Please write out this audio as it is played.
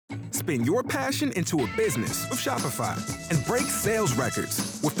Spin your passion into a business with Shopify and break sales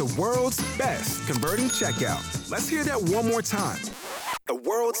records with the world's best converting checkout. Let's hear that one more time. The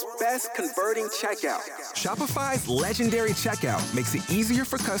world's best converting checkout. Shopify's legendary checkout makes it easier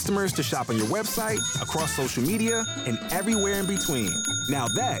for customers to shop on your website, across social media, and everywhere in between. Now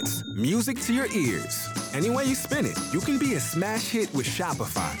that's music to your ears. Any way you spin it, you can be a smash hit with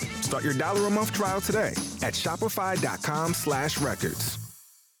Shopify. Start your $1-a-month trial today at shopify.com/records.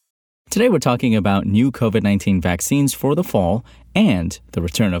 Today we're talking about new COVID-19 vaccines for the fall and the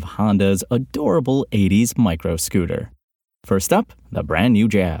return of Honda's adorable 80s Microscooter. First up, the brand new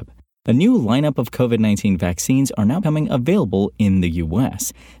jab. A new lineup of COVID-19 vaccines are now becoming available in the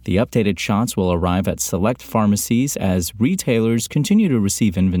U.S. The updated shots will arrive at select pharmacies as retailers continue to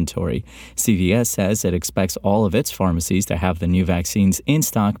receive inventory. CVS says it expects all of its pharmacies to have the new vaccines in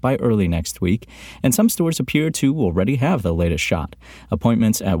stock by early next week, and some stores appear to already have the latest shot.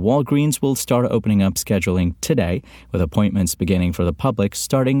 Appointments at Walgreens will start opening up scheduling today, with appointments beginning for the public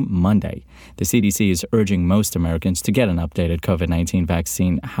starting Monday. The CDC is urging most Americans to get an updated COVID-19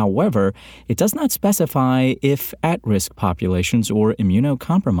 vaccine. However, it does not specify if at-risk populations or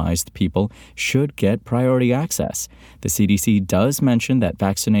immunocompromised people should get priority access. The CDC does mention that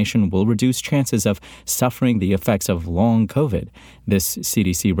vaccination will reduce chances of suffering the effects of long COVID. This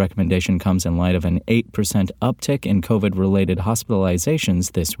CDC recommendation comes in light of an 8% uptick in COVID-related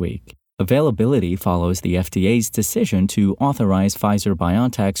hospitalizations this week. Availability follows the FDA's decision to authorize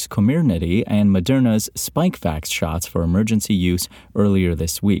Pfizer-BioNTech's Comirnaty and Moderna's Spikevax shots for emergency use earlier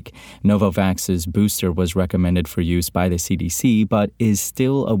this week. Novavax's booster was recommended for use by the CDC, but is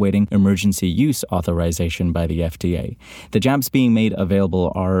still awaiting emergency use authorization by the FDA. The jabs being made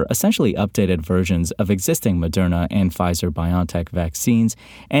available are essentially updated versions of existing Moderna and Pfizer-BioNTech vaccines,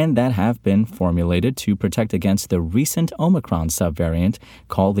 and that have been formulated to protect against the recent Omicron subvariant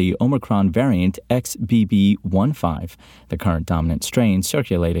called the Omicron variant XBB.1.5, the current dominant strain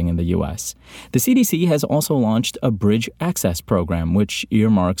circulating in the U.S. The CDC has also launched a Bridge Access program, which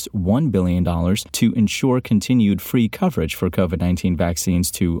earmarks $1 billion to ensure continued free coverage for COVID-19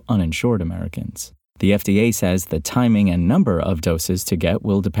 vaccines to uninsured Americans. The FDA says the timing and number of doses to get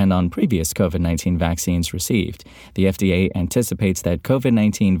will depend on previous COVID-19 vaccines received. The FDA anticipates that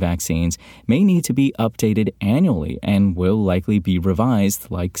COVID-19 vaccines may need to be updated annually and will likely be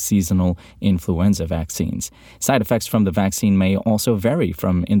revised like seasonal influenza vaccines. Side effects from the vaccine may also vary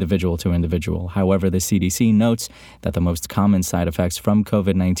from individual to individual. However, the CDC notes that the most common side effects from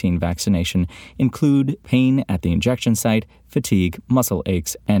COVID-19 vaccination include pain at the injection site, fatigue, muscle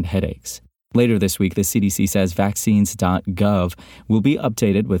aches, and headaches. Later this week, the CDC says vaccines.gov will be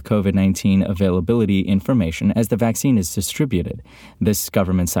updated with COVID-19 availability information as the vaccine is distributed. This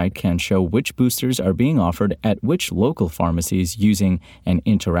government site can show which boosters are being offered at which local pharmacies using an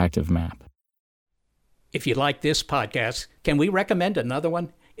interactive map. If you like this podcast, can we recommend another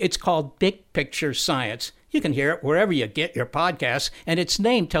one? It's called Big Picture Science. You can hear it wherever you get your podcasts, and its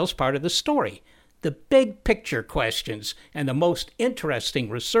name tells part of the story. The big picture questions and the most interesting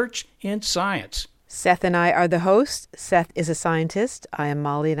research in science. Seth and I are the hosts. Seth is a scientist. I am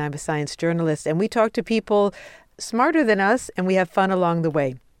Molly, and I'm a science journalist. And we talk to people smarter than us, and we have fun along the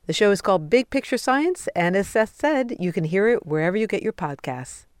way. The show is called Big Picture Science, and as Seth said, you can hear it wherever you get your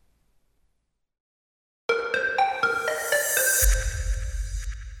podcasts.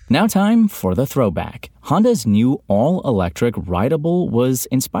 Now time for the throwback. Honda's new all-electric rideable was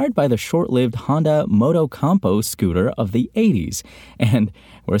inspired by the short-lived Honda Motocompo scooter of the 80s, and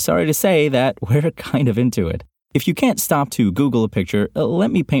we're sorry to say that we're kind of into it. If you can't stop to Google a picture,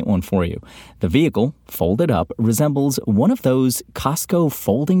 let me paint one for you. The vehicle, folded up, resembles one of those Costco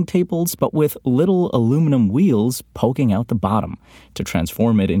folding tables, but with little aluminum wheels poking out the bottom. To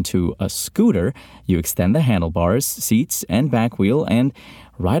transform it into a scooter, you extend the handlebars, seats, and back wheel, and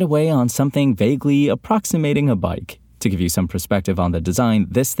ride away on something vaguely approximating a bike. To give you some perspective on the design,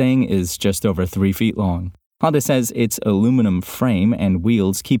 this thing is just over 3 feet long. Honda says its aluminum frame and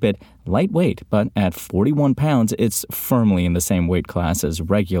wheels keep it lightweight, but at 41 pounds, it's firmly in the same weight class as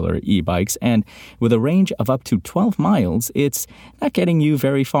regular e-bikes, and with a range of up to 12 miles, it's not getting you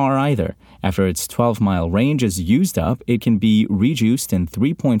very far either. After its 12-mile range is used up, it can be rejuiced in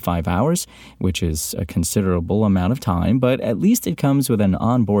 3.5 hours, which is a considerable amount of time, but at least it comes with an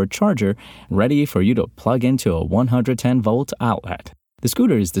onboard charger ready for you to plug into a 110-volt outlet. The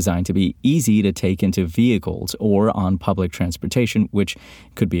scooter is designed to be easy to take into vehicles or on public transportation, which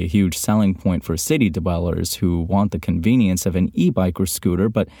could be a huge selling point for city dwellers who want the convenience of an e-bike or scooter,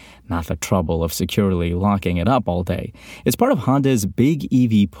 but not the trouble of securely locking it up all day. It's part of Honda's big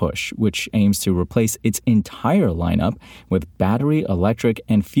EV push, which aims to replace its entire lineup with battery, electric,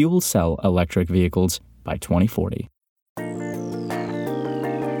 and fuel cell electric vehicles by 2040.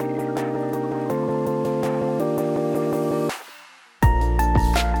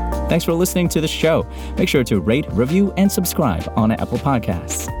 Thanks for listening to the show. Make sure to rate, review, and subscribe on Apple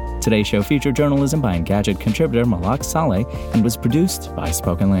Podcasts. Today's show featured journalism by Engadget contributor Malak Saleh and was produced by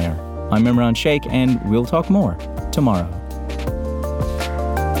Spoken Layer. I'm Imran Sheikh, and we'll talk more tomorrow.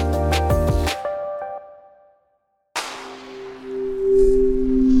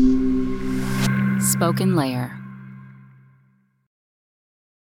 Spoken Layer.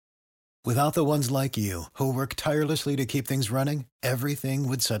 Without the ones like you, who work tirelessly to keep things running, everything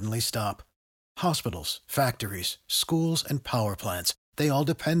would suddenly stop. Hospitals, factories, schools, and power plants, they all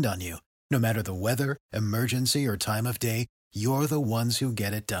depend on you. No matter the weather, emergency, or time of day, you're the ones who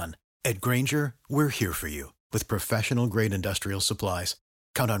get it done. At Grainger, we're here for you with professional-grade industrial supplies.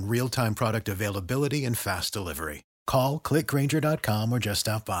 Count on real-time product availability and fast delivery. Call, click Grainger.com, or just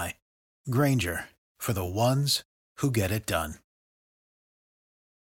stop by. Grainger, for the ones who get it done.